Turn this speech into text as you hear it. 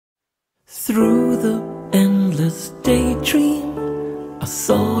Through the endless daydream, I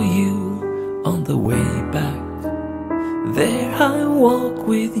saw you on the way back. There I walk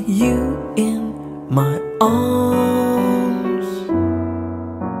with you in my arms.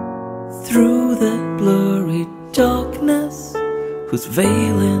 Through the blurry darkness, who's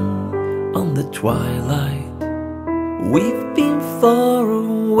veiling on the twilight, we've been far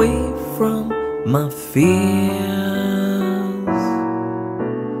away from my fears.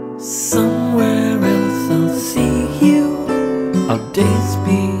 Somewhere else I'll see you. Our days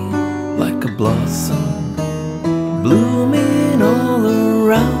be like a blossom, blooming all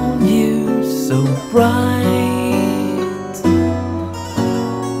around you, so bright.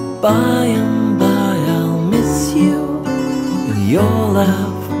 By and by I'll miss you, and your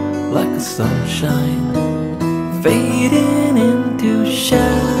laugh like a sunshine, fading into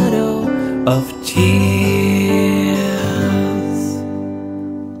shadow of tears.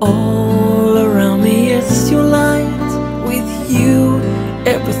 All around me is your light. With you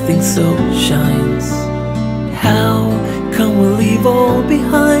everything so shines. How can we leave all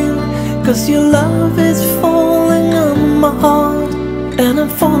behind? 'Cause your love is falling on my heart, and I'm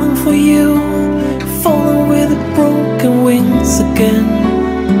falling for you, falling with broken wings again.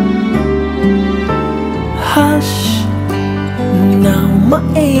 Hush, now my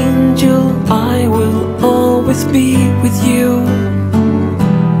angel, I will always be with you.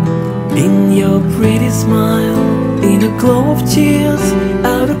 In your pretty smile, in a glow of tears,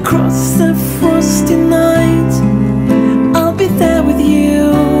 out across the frosty night, I'll be there with you.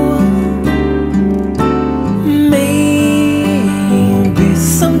 Maybe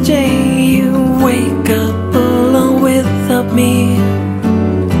someday you wake up alone without me,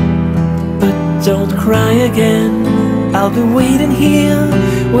 but don't cry again. I'll be waiting here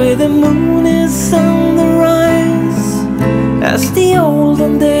where the moon is on the rise, as the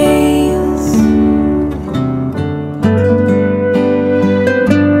olden days.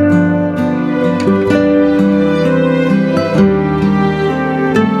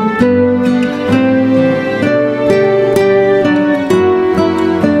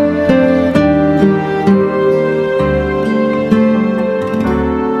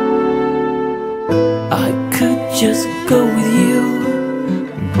 I could just go with you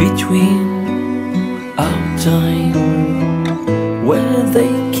between our time, where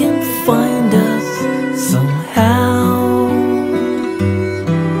they can find us somehow.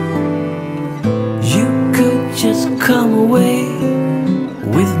 You could just come away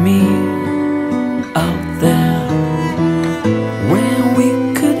with me out there, where we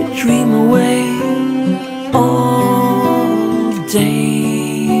could dream away all day.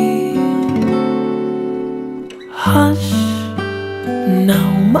 Hush, now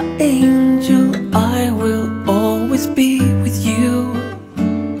my angel, I will always be with you.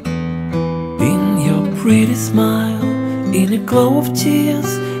 In your pretty smile, in a glow of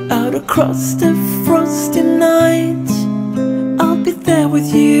tears, out across the frosty night, I'll be there with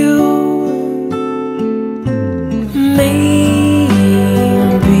you. Maybe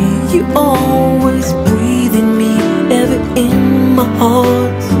you always breathe in me, ever in my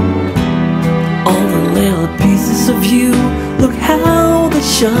heart. All the little pieces of you, look how they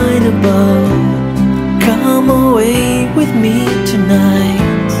shine above. Come away with me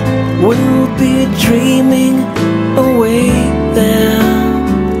tonight, we'll be dreaming away there.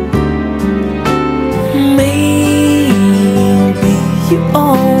 Maybe you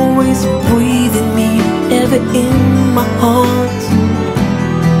always breathe in me, ever in my heart.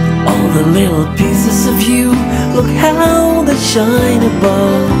 All the little pieces of you, look how they shine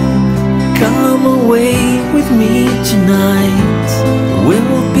above. Come away with me tonight,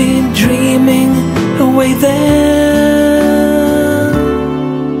 we'll be dreaming away there.